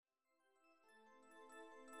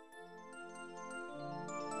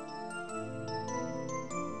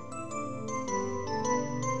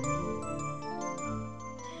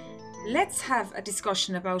Let's have a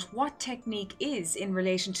discussion about what technique is in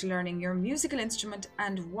relation to learning your musical instrument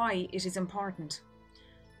and why it is important.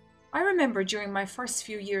 I remember during my first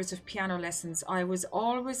few years of piano lessons, I was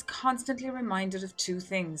always constantly reminded of two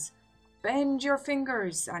things: bend your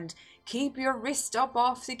fingers and keep your wrist up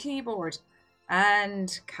off the keyboard,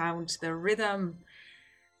 and count the rhythm.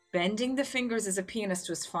 Bending the fingers as a pianist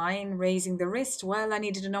was fine. Raising the wrist, well, I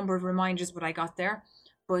needed a number of reminders, but I got there.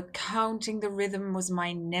 But counting the rhythm was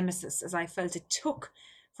my nemesis, as I felt it took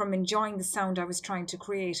from enjoying the sound I was trying to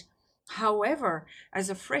create. However, as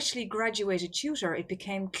a freshly graduated tutor, it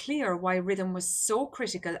became clear why rhythm was so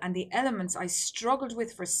critical, and the elements I struggled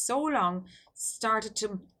with for so long started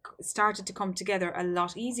to come together a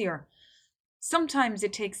lot easier. Sometimes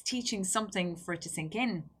it takes teaching something for it to sink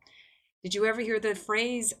in. Did you ever hear the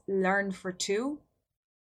phrase learn for two?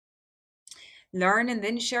 Learn and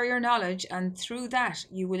then share your knowledge, and through that,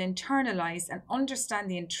 you will internalize and understand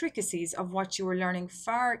the intricacies of what you are learning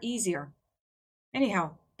far easier.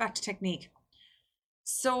 Anyhow, back to technique.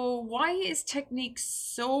 So, why is technique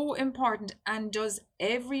so important, and does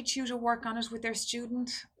every tutor work on it with their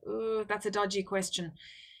student? That's a dodgy question.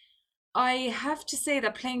 I have to say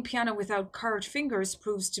that playing piano without curved fingers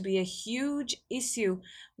proves to be a huge issue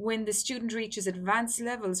when the student reaches advanced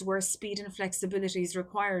levels where speed and flexibility is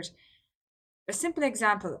required. A simple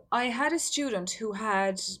example: I had a student who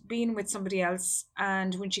had been with somebody else,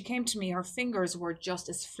 and when she came to me, her fingers were just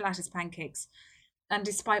as flat as pancakes. And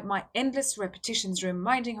despite my endless repetitions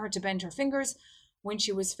reminding her to bend her fingers, when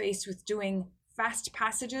she was faced with doing fast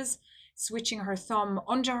passages, switching her thumb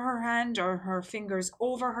under her hand or her fingers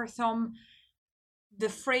over her thumb, the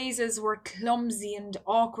phrases were clumsy and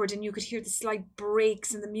awkward, and you could hear the slight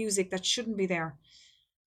breaks in the music that shouldn't be there.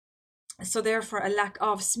 So, therefore, a lack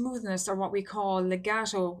of smoothness, or what we call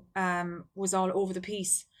legato, was all over the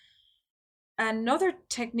piece. Another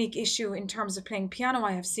technique issue in terms of playing piano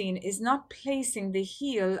I have seen is not placing the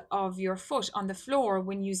heel of your foot on the floor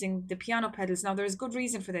when using the piano pedals. Now, there's good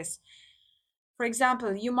reason for this. For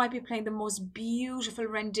example, you might be playing the most beautiful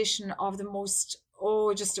rendition of the most,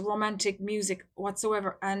 just romantic music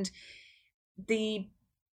whatsoever, and the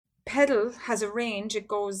pedal has a range. It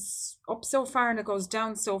goes up so far and it goes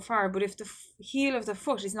down so far, but if the heel of the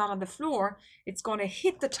foot is not on the floor, it's going to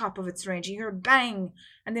hit the top of its range. You hear a bang,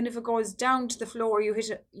 and then if it goes down to the floor,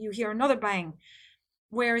 you hear another bang.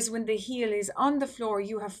 Whereas when the heel is on the floor,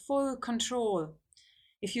 you have full control.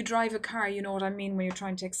 If you drive a car, you know what I mean when you're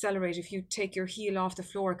trying to accelerate. If you take your heel off the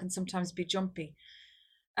floor, it can sometimes be jumpy.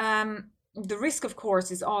 The risk, of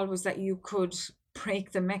course, is always that you could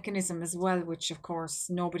break the mechanism as well, which of course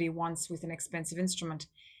nobody wants with an expensive instrument.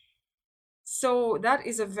 So that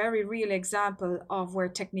is a very real example of where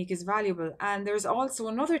technique is valuable. And there's also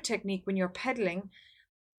another technique when you're pedaling,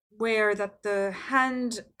 where that the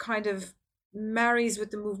hand kind of marries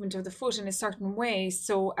with the movement of the foot in a certain way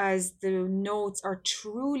so as the notes are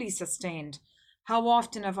truly sustained. How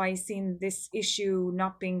often have I seen this issue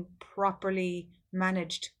not being properly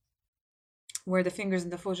managed, where the fingers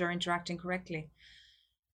and the foot are interacting correctly?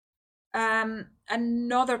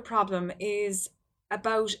 Another problem is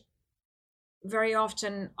about, very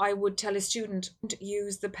often I would tell a student, don't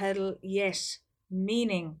use the pedal yet,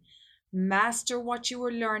 meaning master what you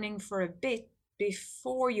were learning for a bit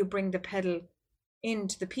before you bring the pedal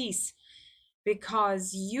into the piece.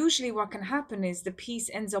 Because usually what can happen is the piece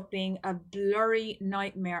ends up being a blurry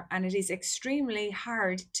nightmare, and it is extremely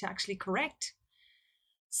hard to actually correct.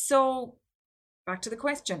 So, back to the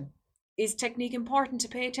question: is technique important to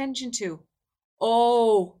pay attention to?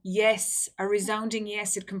 Oh, yes, a resounding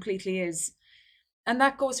yes, it completely is. And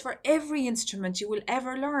that goes for every instrument you will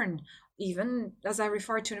ever learn. Even as I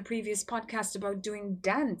referred to in a previous podcast about doing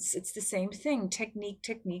dance, it's the same thing: technique,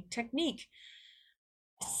 technique, technique.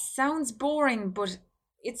 Sounds boring, but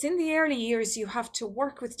it's in the early years you have to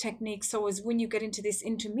work with technique, so as when you get into this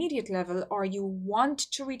intermediate level, or you want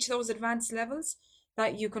to reach those advanced levels,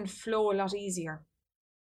 that you can flow a lot easier.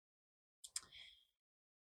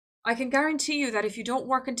 I can guarantee you that if you don't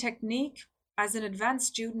work in technique as an advanced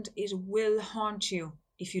student, it will haunt you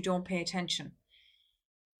if you don't pay attention.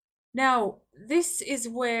 Now, this is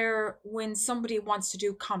where, when somebody wants to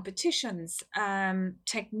do competitions,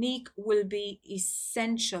 technique will be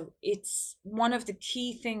essential. It's one of the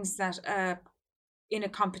key things that in a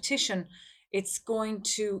competition, it's going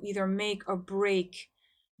to either make or break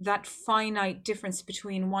that finite difference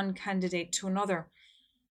between one candidate to another,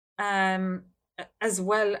 um, as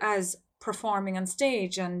well as performing on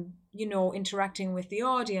stage and, interacting with the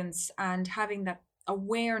audience and having that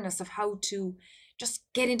awareness of how to just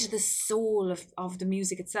get into the soul of the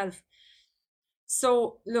music itself.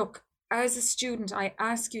 So, look, as a student, I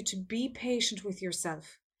ask you to be patient with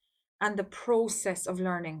yourself and the process of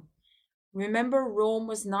learning. Remember, Rome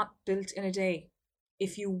was not built in a day.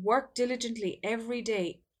 If you work diligently every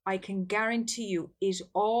day, I can guarantee you it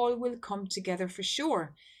all will come together for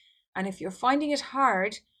sure. And if you're finding it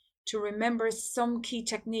hard to remember some key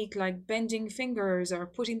technique like bending fingers or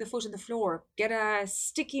putting the foot on the floor, get a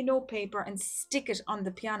sticky notepaper and stick it on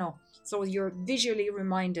the piano so you're visually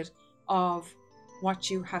reminded of what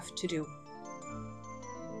you have to do.